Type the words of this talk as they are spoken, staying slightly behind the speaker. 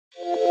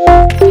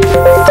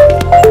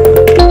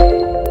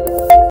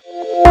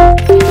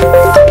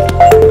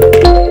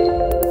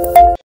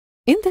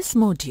this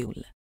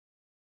module,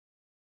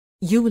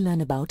 you will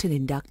learn about an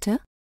inductor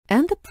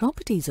and the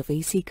properties of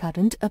AC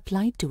current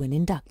applied to an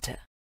inductor.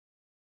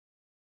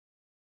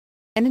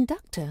 An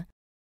inductor,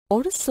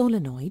 or a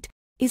solenoid,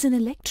 is an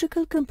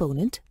electrical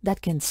component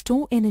that can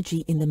store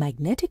energy in the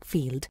magnetic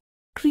field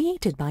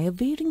created by a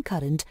varying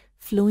current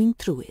flowing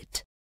through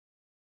it.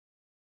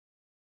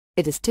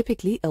 It is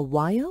typically a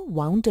wire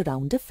wound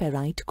around a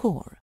ferrite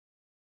core.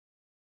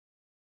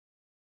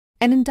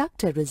 An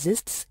inductor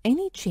resists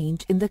any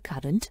change in the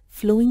current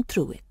flowing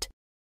through it.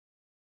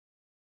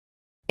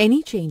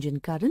 Any change in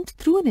current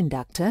through an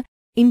inductor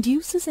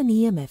induces an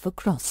EMF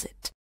across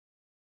it.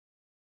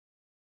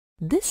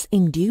 This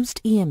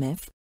induced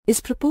EMF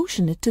is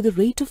proportionate to the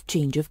rate of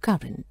change of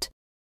current.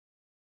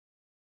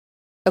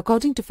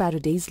 According to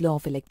Faraday's law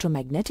of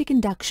electromagnetic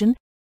induction,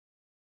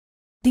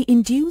 the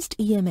induced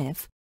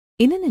EMF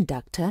in an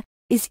inductor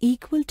is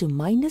equal to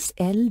minus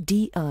L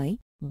di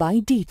by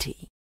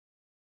dt,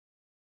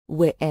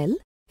 where L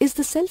is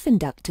the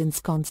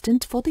self-inductance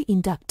constant for the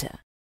inductor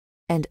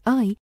and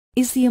I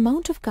is the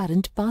amount of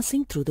current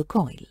passing through the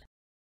coil.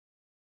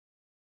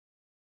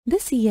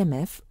 This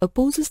EMF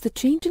opposes the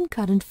change in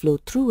current flow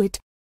through it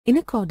in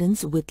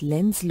accordance with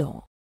Lenz's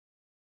law.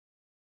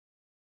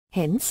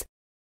 Hence,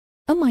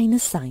 a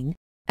minus sign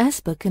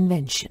as per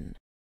convention.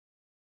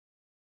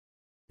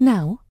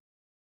 Now,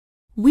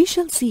 we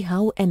shall see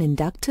how an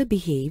inductor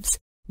behaves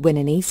when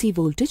an AC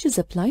voltage is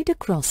applied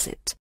across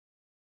it.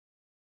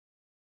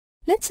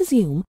 Let's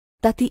assume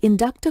that the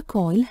inductor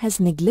coil has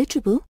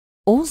negligible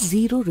or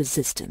zero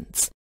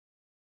resistance.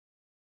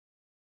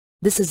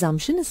 This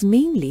assumption is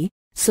mainly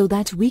so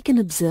that we can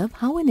observe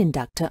how an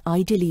inductor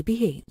ideally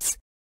behaves.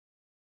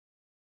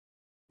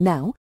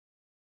 Now,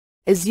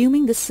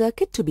 assuming the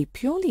circuit to be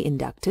purely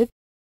inductive,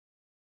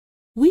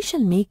 we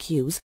shall make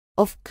use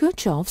of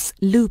Kirchhoff's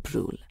loop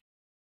rule.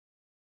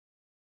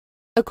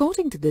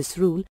 According to this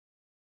rule,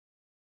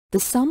 the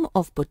sum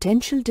of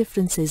potential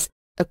differences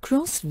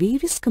across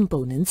various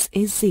components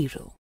is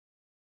zero.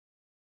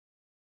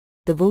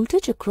 The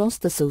voltage across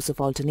the source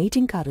of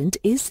alternating current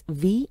is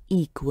V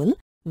equal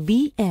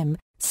Vm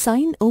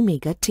sin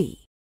omega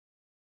t,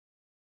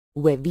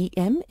 where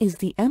Vm is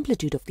the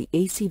amplitude of the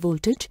AC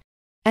voltage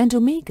and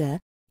omega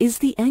is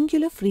the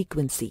angular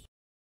frequency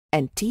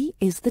and t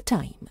is the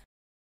time.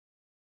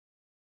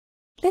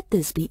 Let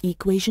this be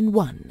equation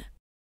 1.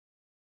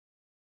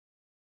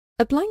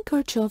 Applying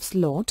Kirchhoff's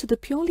law to the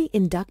purely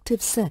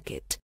inductive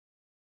circuit,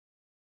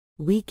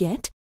 we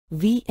get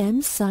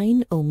Vm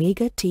sin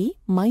omega t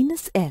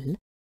minus L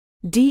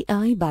di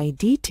by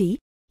dt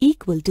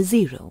equal to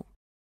 0.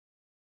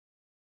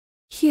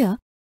 Here,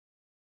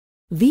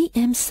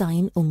 Vm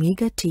sin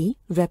omega t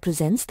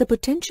represents the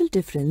potential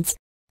difference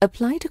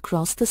applied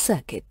across the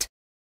circuit,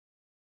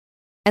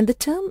 and the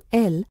term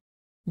L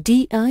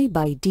di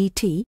by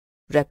dt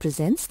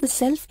represents the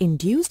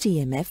self-induced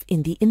EMF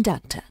in the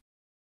inductor.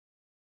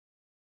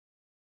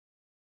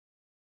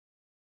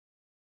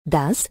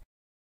 Thus,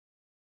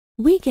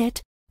 we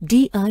get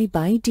di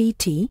by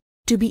dt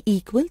to be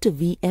equal to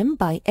Vm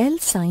by L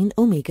sin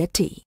omega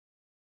t.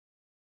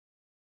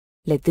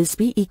 Let this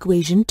be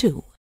equation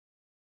 2.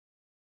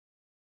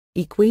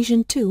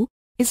 Equation 2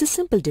 is a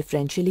simple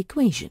differential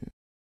equation.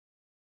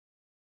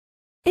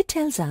 It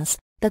tells us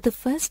that the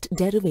first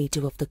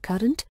derivative of the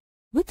current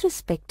with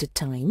respect to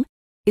time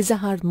is a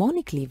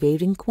harmonically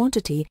varying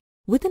quantity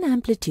with an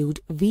amplitude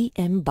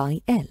Vm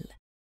by L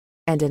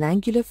and an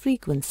angular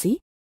frequency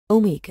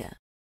omega.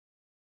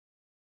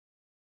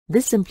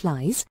 This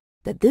implies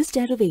that this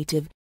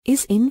derivative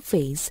is in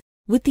phase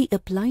with the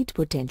applied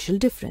potential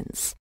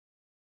difference.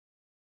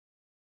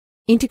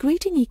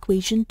 Integrating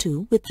equation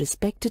 2 with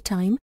respect to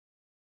time,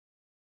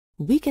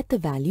 we get the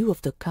value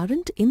of the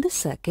current in the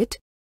circuit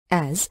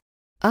as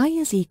I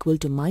is equal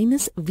to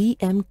minus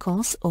Vm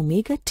cos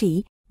omega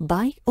t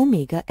by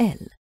omega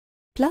L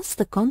plus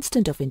the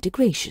constant of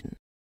integration.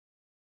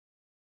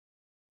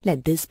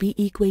 Let this be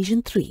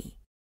equation 3.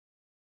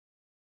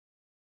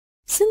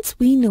 Since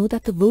we know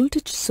that the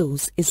voltage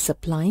source is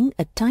supplying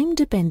a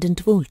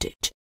time-dependent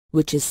voltage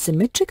which is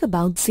symmetric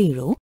about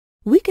 0,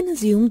 we can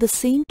assume the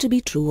same to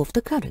be true of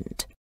the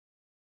current.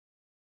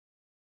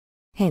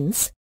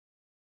 Hence,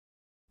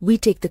 we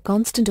take the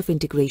constant of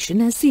integration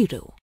as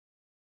 0.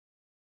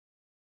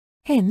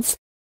 Hence,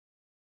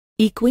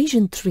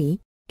 equation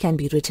 3 can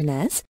be written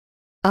as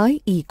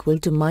I equal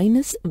to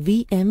minus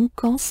Vm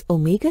cos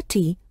omega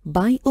t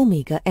by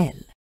omega L.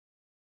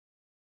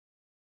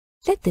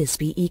 Let this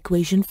be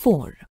equation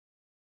 4.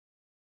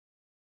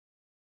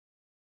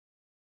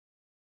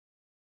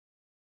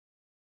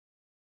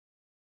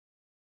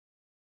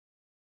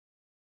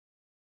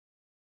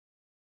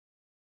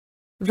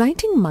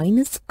 Writing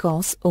minus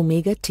cos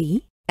omega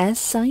t as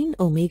sin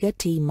omega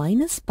t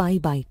minus pi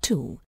by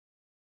 2,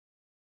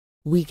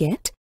 we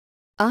get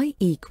I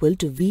equal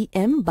to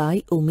Vm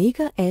by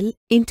omega L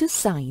into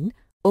sin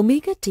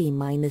omega t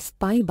minus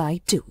pi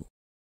by 2.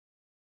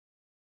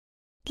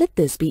 Let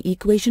this be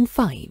equation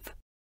 5.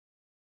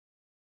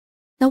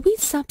 Now we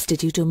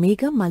substitute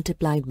omega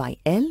multiplied by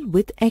L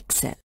with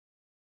XL,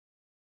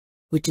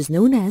 which is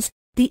known as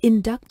the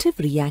inductive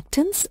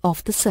reactance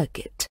of the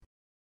circuit.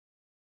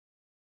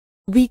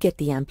 We get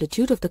the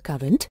amplitude of the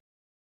current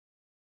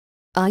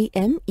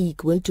Im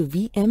equal to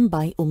Vm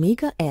by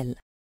omega L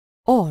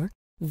or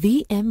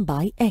Vm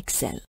by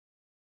XL,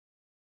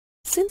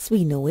 since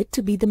we know it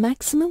to be the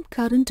maximum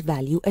current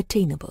value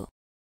attainable.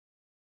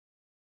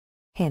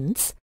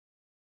 Hence,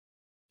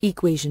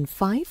 equation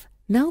 5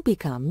 now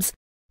becomes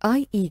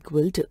I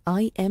equal to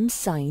Im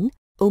sine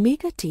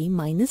omega t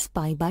minus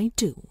pi by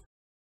 2.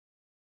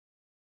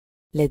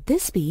 Let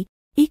this be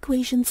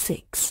equation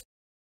 6.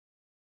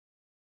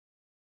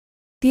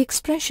 The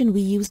expression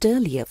we used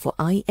earlier for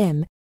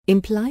Im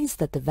implies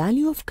that the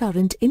value of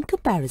current in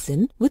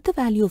comparison with the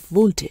value of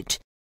voltage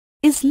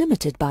is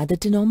limited by the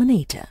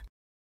denominator,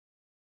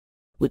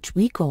 which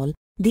we call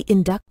the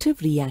inductive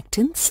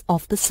reactance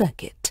of the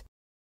circuit.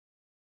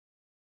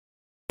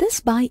 This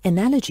by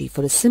analogy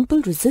for a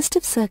simple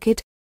resistive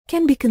circuit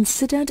can be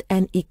considered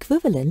an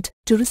equivalent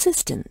to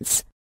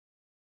resistance.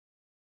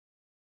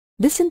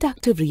 This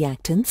inductive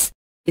reactance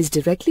is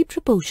directly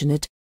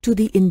proportionate to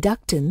the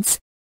inductance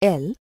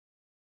L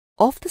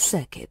of the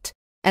circuit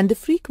and the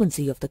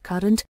frequency of the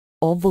current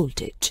or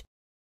voltage.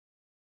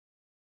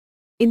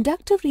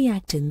 Inductive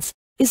reactance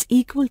is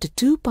equal to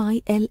 2 pi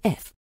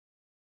LF,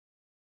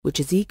 which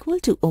is equal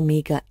to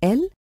omega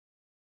L,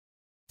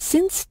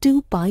 since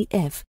 2 pi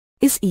F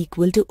is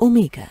equal to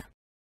omega.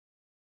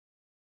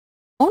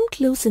 On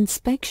close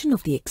inspection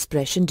of the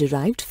expression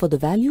derived for the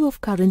value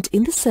of current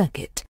in the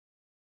circuit,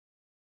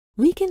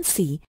 we can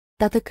see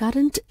that the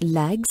current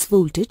lags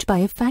voltage by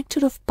a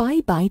factor of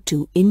pi by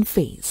 2 in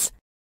phase.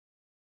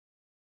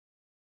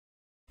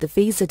 The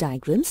phasor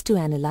diagrams to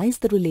analyze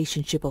the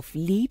relationship of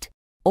lead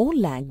or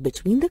lag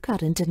between the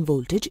current and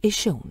voltage is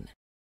shown.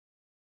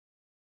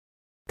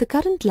 The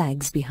current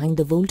lags behind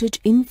the voltage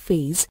in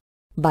phase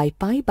by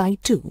pi by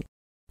 2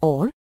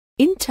 or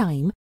in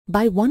time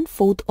by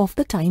 1/4 of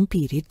the time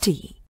period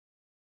t.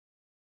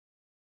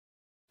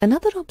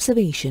 Another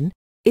observation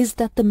is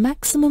that the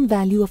maximum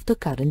value of the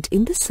current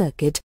in the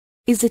circuit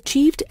is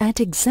achieved at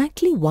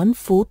exactly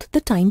 1/4 the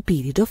time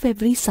period of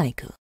every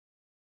cycle.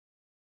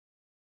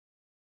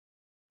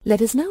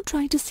 Let us now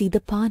try to see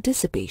the power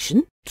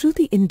dissipation through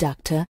the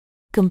inductor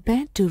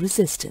compared to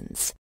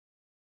resistance.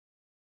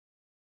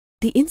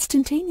 The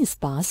instantaneous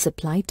power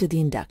supplied to the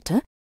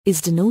inductor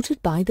is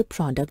denoted by the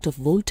product of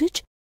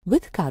voltage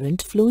with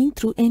current flowing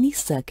through any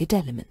circuit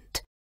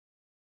element.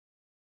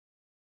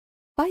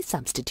 By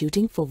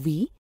substituting for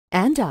V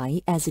and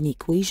I as in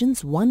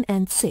equations 1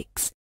 and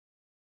 6,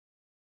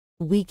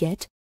 we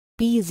get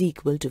P is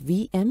equal to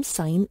Vm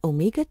sine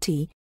omega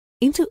t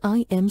into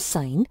Im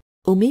sine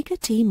omega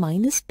t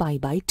minus pi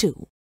by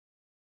 2,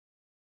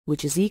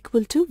 which is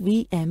equal to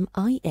Vm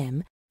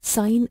Im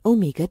sine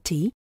omega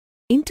t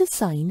into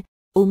sine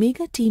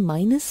omega t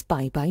minus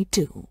pi by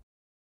 2.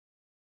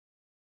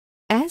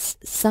 As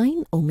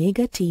sine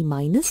omega t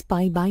minus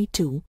pi by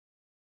 2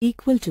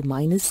 equal to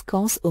minus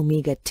cos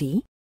omega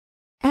t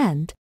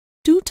and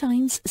 2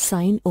 times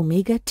sine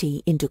omega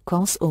t into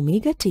cos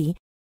omega t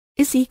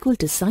is equal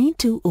to sine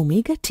 2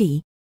 omega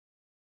t,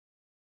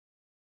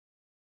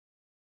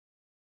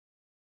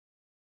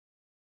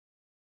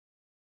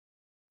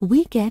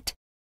 we get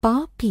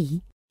power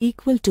P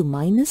equal to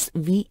minus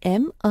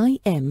Vm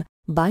Im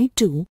by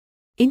 2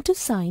 into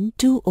sine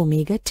 2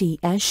 omega t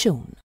as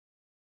shown.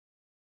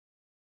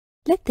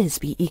 Let this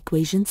be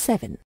equation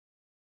 7.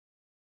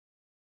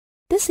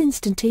 This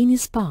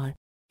instantaneous power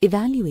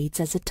evaluates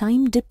as a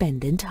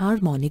time-dependent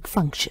harmonic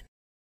function.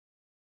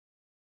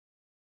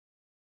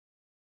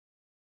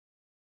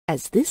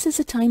 As this is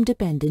a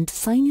time-dependent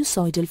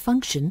sinusoidal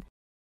function,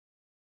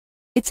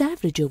 its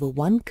average over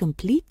one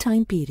complete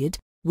time period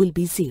will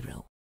be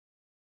 0.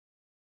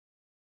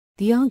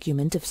 The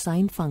argument of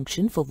sine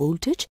function for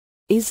voltage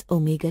is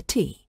omega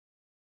t,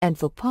 and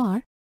for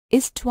power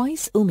is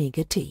twice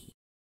omega t.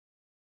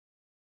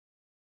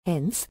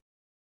 Hence,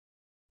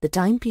 the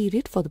time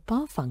period for the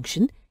power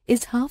function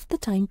is half the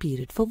time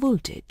period for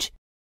voltage.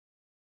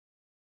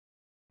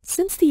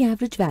 Since the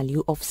average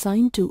value of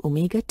sine 2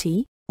 omega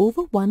t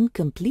over one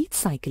complete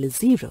cycle is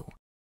 0,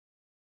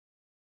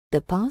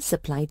 the power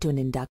supplied to an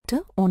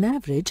inductor on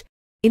average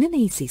in an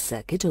AC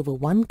circuit over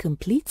one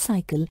complete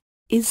cycle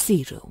is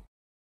 0.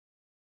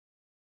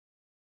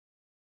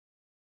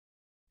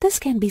 This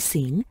can be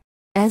seen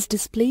as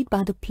displayed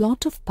by the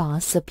plot of power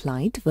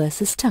supplied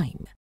versus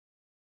time.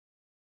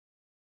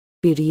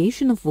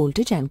 Variation of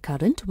voltage and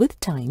current with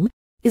time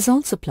is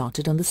also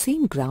plotted on the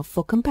same graph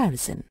for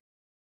comparison.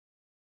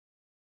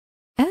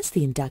 As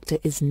the inductor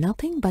is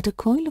nothing but a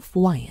coil of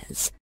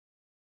wires,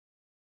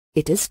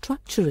 it is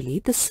structurally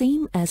the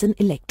same as an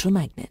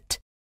electromagnet.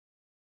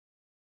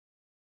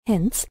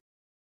 Hence,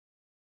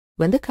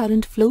 when the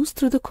current flows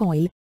through the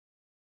coil,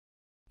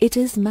 it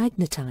is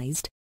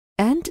magnetized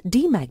and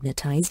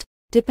demagnetized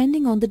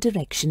depending on the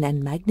direction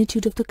and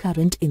magnitude of the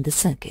current in the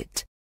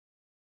circuit.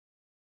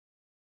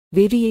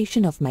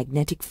 Variation of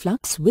magnetic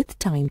flux with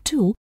time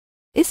too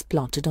is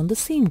plotted on the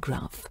same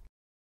graph.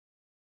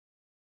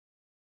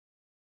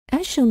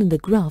 As shown in the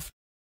graph,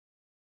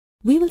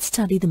 we will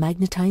study the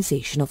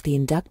magnetization of the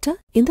inductor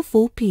in the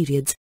 4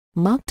 periods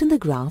marked in the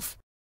graph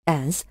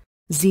as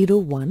 0,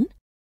 1,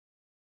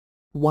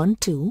 1,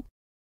 2,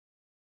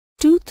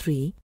 2,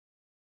 3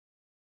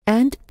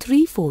 and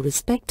 3, 4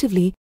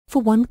 respectively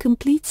for one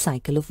complete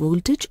cycle of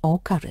voltage or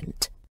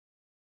current.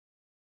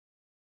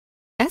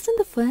 As in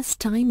the first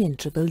time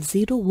interval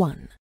 0,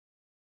 1,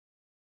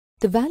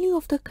 the value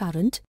of the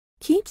current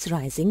keeps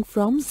rising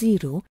from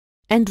 0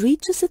 and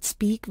reaches its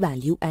peak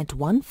value at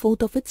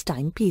 1/4 of its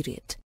time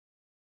period.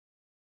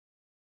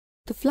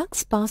 The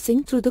flux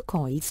passing through the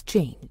coils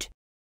change,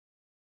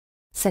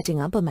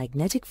 setting up a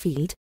magnetic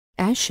field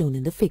as shown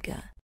in the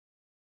figure.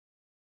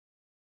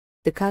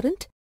 The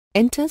current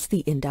enters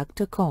the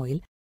inductor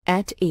coil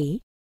at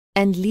A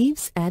and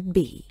leaves at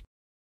B.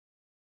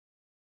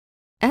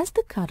 As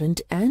the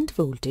current and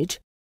voltage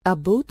are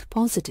both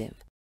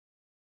positive,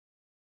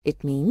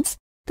 it means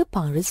the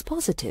power is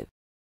positive.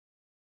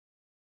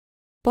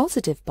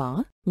 Positive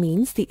power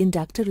means the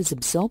inductor is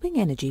absorbing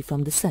energy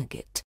from the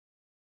circuit.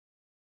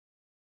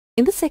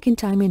 In the second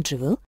time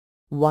interval,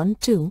 1,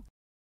 2,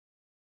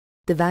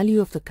 the value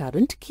of the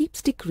current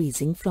keeps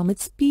decreasing from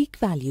its peak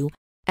value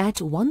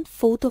at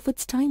 1/4 of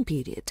its time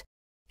period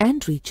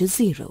and reaches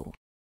 0.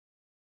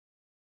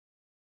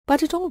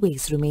 But it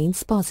always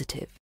remains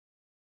positive.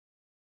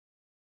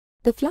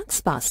 The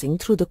flux passing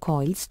through the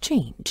coils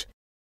change,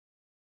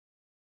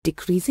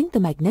 decreasing the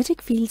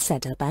magnetic field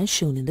setup as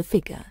shown in the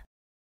figure.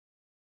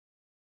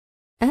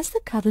 As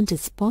the current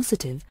is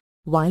positive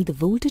while the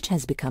voltage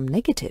has become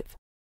negative,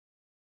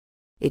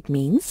 it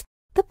means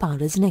the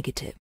power is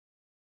negative.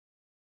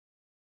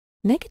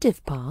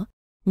 Negative power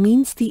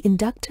means the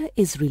inductor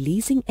is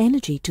releasing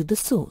energy to the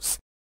source,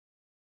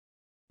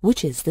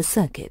 which is the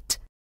circuit.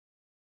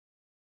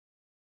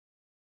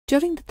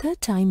 During the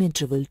third time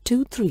interval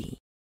 2, 3,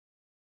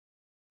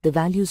 the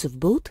values of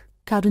both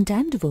current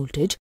and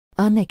voltage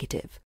are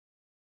negative.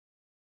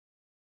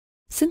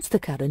 Since the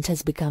current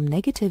has become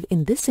negative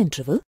in this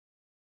interval,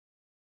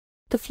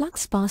 the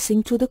flux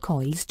passing through the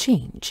coils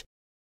change,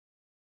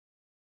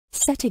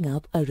 setting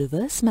up a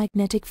reverse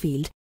magnetic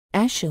field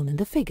as shown in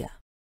the figure.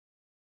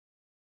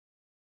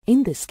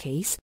 In this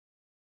case,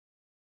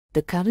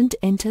 the current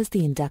enters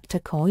the inductor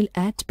coil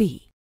at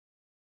B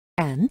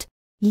and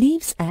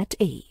leaves at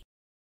A.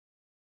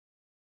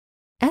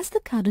 As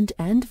the current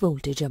and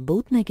voltage are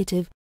both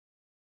negative,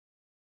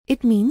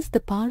 it means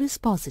the power is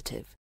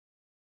positive.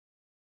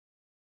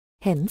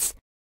 Hence,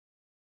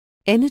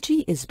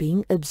 energy is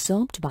being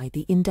absorbed by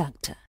the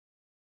inductor.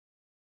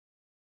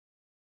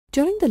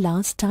 During the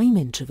last time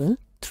interval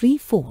 3,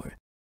 4,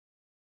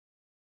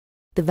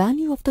 the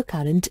value of the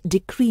current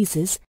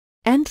decreases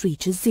and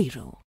reaches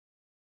 0.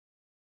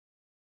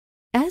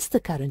 As the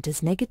current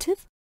is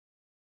negative,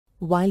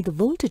 while the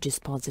voltage is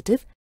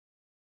positive,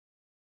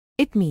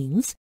 it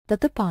means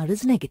that the power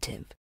is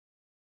negative.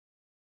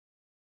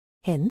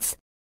 Hence,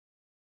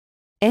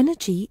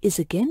 energy is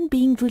again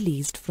being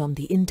released from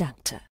the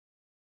inductor.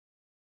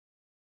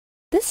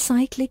 This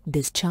cyclic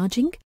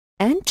discharging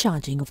and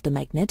charging of the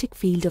magnetic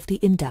field of the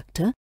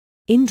inductor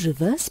in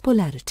reverse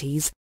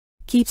polarities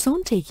keeps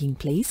on taking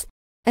place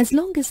as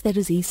long as there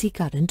is AC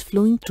current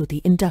flowing through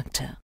the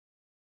inductor.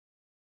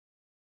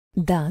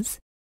 Thus,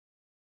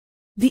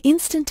 the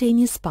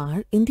instantaneous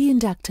power in the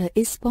inductor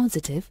is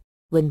positive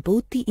when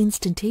both the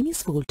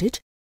instantaneous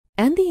voltage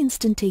and the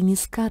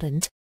instantaneous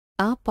current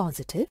are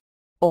positive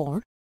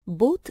or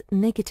both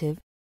negative,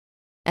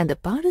 and the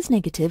power is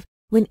negative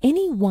when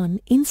any one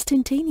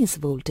instantaneous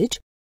voltage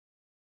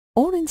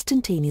or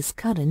instantaneous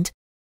current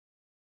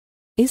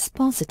is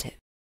positive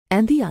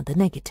and the other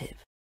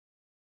negative.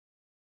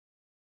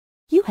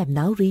 You have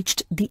now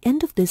reached the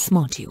end of this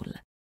module.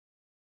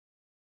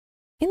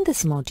 In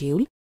this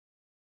module,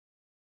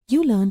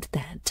 you learned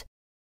that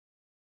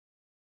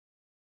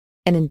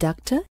an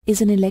inductor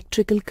is an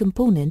electrical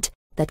component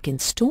that can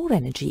store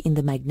energy in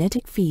the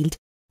magnetic field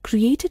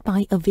created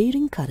by a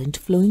varying current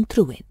flowing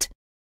through it.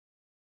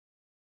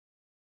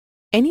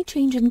 Any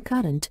change in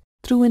current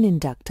through an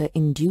inductor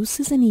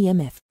induces an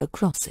EMF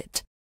across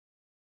it,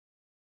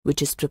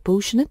 which is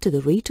proportionate to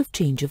the rate of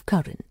change of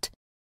current.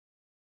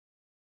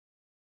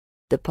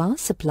 The power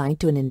supplied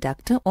to an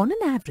inductor on an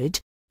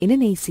average in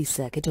an AC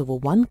circuit over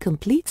one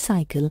complete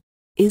cycle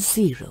is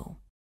 0.